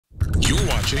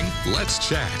watching Let's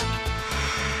Chat.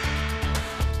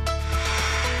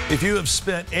 If you have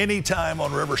spent any time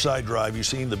on Riverside Drive, you've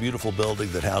seen the beautiful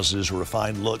building that houses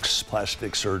RefinedLooks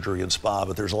plastic surgery and spa,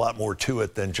 but there's a lot more to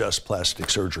it than just plastic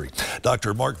surgery.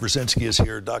 Dr. Mark Brzezinski is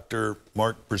here. Dr.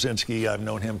 Mark Brzezinski, I've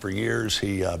known him for years.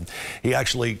 He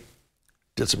actually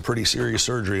did some pretty serious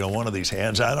surgery on one of these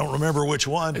hands. I don't remember which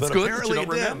one, but apparently it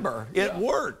did. It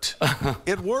worked.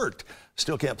 It worked.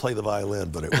 Still can't play the violin,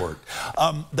 but it worked.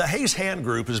 The Hayes Hand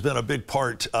Group has been a big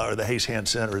part, or the Hayes Hand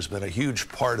Center has been a huge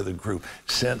part of the group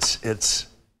since its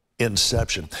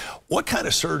inception. What kind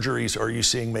of surgeries are you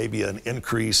seeing maybe an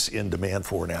increase in demand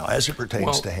for now as it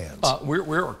pertains to hands?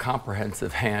 We're a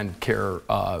comprehensive hand care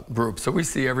group, so we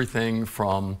see everything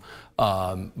from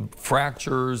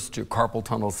fractures to carpal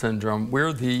tunnel syndrome.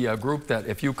 We're the group that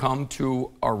if you come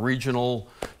to our regional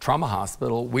trauma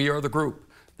hospital, we are the group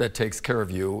that takes care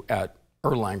of you at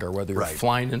Erlanger, whether you're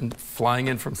flying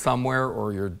in from somewhere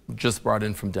or you're just brought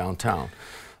in from downtown.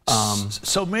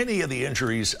 So many of the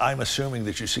injuries, I'm assuming,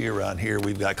 that you see around here,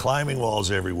 we've got climbing walls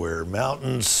everywhere,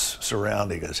 mountains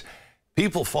surrounding us.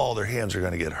 People fall, their hands are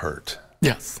going to get hurt.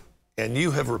 Yes. And you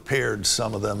have repaired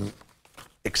some of them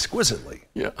exquisitely.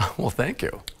 Yeah, well, thank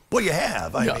you. Well, you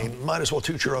have. I mean, might as well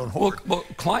toot your own horn. Well,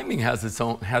 climbing has its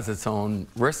own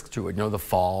risk to it. You know, the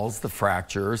falls, the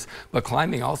fractures, but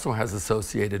climbing also has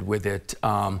associated with it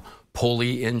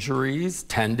pulley injuries,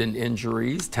 tendon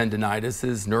injuries,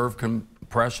 tendinitises, nerve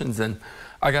compressions, and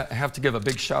I have to give a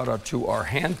big shout out to our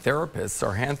hand therapists.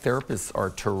 Our hand therapists are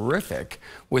terrific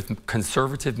with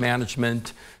conservative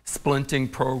management,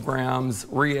 splinting programs,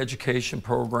 re-education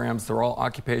programs. They're all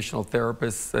occupational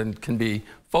therapists and can be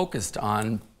focused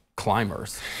on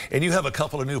climbers. And you have a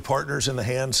couple of new partners in the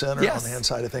hand center on the hand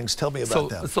side of things. Tell me about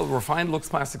them. So RefinedLooks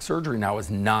Plastic Surgery now is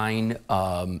nine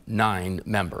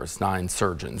members, 9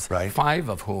 surgeons, 5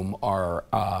 of whom are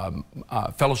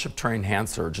fellowship trained hand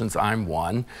surgeons. I'm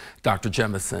one, Dr.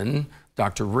 Jemison,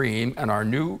 Dr. Ream, and our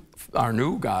new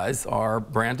guys are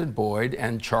Brandon Boyd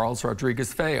and Charles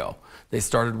Rodriguez-Feo. They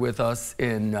started with us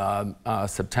in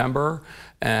September,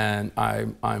 and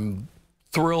I'm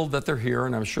thrilled that they're here,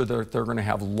 and I'm sure they're going to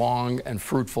have long and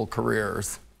fruitful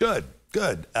careers. Good,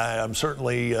 good. I'm certain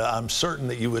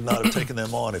that you would not have taken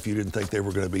them on if you didn't think they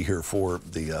were going to be here for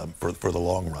the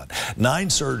long run. 9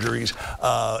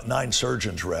 surgeries, 9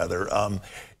 surgeons rather.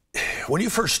 When you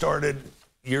first started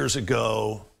years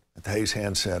ago at the Hayes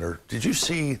Hand Center, did you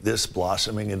see this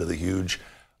blossoming into the huge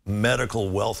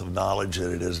medical wealth of knowledge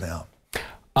that it is now?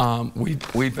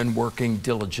 We've been working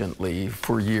diligently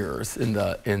for years in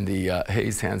the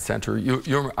Hayes Hand Center.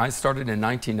 I started in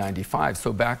 1995,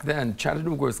 so back then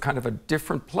Chattanooga was kind of a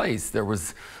different place. There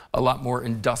was a lot more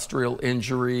industrial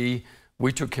injury.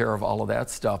 We took care of all of that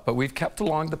stuff, but we've kept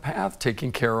along the path,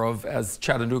 taking care of, as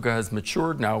Chattanooga has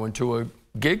matured now into a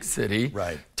gig city,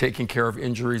 taking care of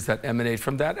injuries that emanate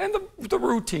from that, and the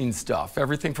routine stuff,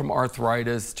 everything from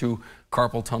arthritis to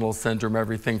carpal tunnel syndrome,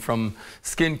 everything from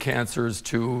skin cancers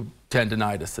to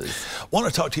tendinitises. I want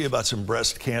to talk to you about some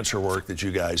breast cancer work that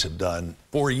you guys have done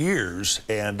for years,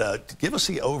 and give us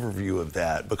the overview of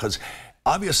that, because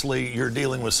obviously you're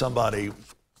dealing with somebody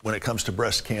when it comes to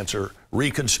breast cancer,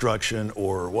 reconstruction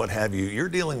or what have you. You're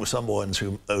dealing with someone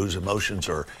whose emotions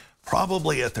are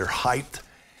probably at their height,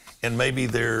 and maybe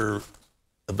their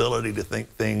ability to think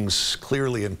things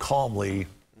clearly and calmly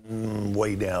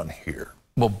way down here.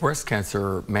 Well, breast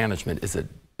cancer management is a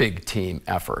big team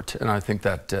effort, and I think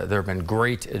that there have been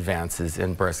great advances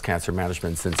in breast cancer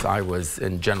management since I was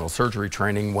in general surgery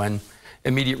training when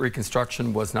immediate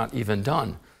reconstruction was not even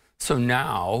done. So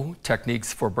now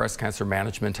techniques for breast cancer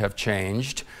management have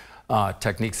changed.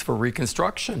 Techniques for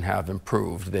reconstruction have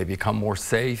improved. They become more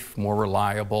safe, more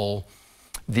reliable.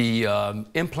 The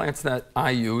implants that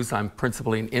I use, I'm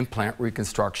principally an implant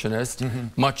reconstructionist,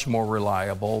 much more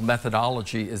reliable.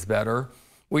 Methodology is better.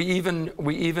 We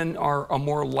even are a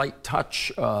more light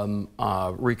touch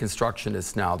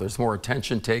reconstructionist now. There's more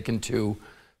attention taken to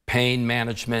pain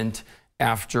management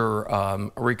after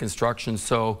reconstruction.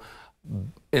 So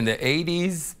in the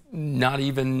 80s, not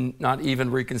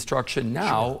even reconstruction.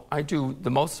 Now I do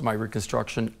the most of my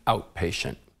reconstruction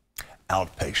outpatient.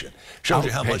 Outpatient. Shows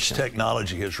you how much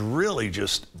technology has really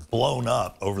just blown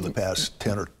up over the past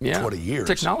 10 or 20 years.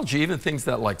 Technology, even things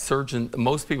that like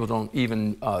most people don't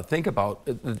even think about,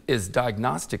 is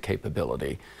diagnostic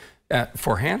capability.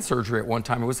 For hand surgery at one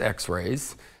time it was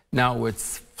x-rays. Now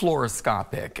it's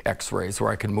fluoroscopic x-rays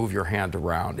where I can move your hand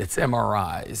around. It's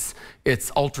MRIs.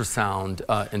 It's ultrasound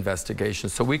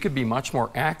investigations. So we could be much more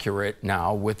accurate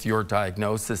now with your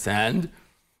diagnosis and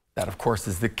That, of course,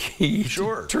 is the key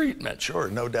to treatment. Sure,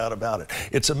 no doubt about it.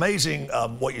 It's amazing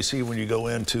what you see when you go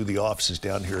into the offices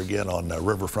down here again on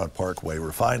Riverfront Parkway.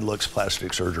 Refined Looks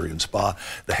Plastic Surgery and Spa,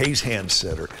 the Hayes Hand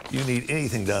Center. You need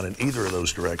anything done in either of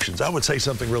those directions. I would say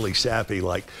something really sappy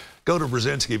like, go to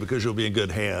Brzezinski because you'll be in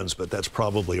good hands, but that's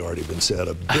probably already been said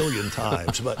a billion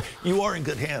times. But you are in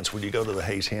good hands when you go to the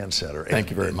Hayes Hand Center.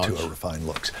 Thank you very much. To a Refined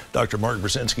Looks. Dr. Mark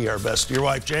Brzezinski, our best to your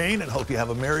wife, Jane, and hope you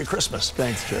have a Merry Christmas.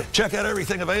 Thanks, Chip. Check out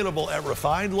everything available at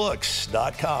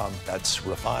RefinedLooks.com. That's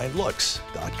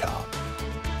RefinedLooks.com.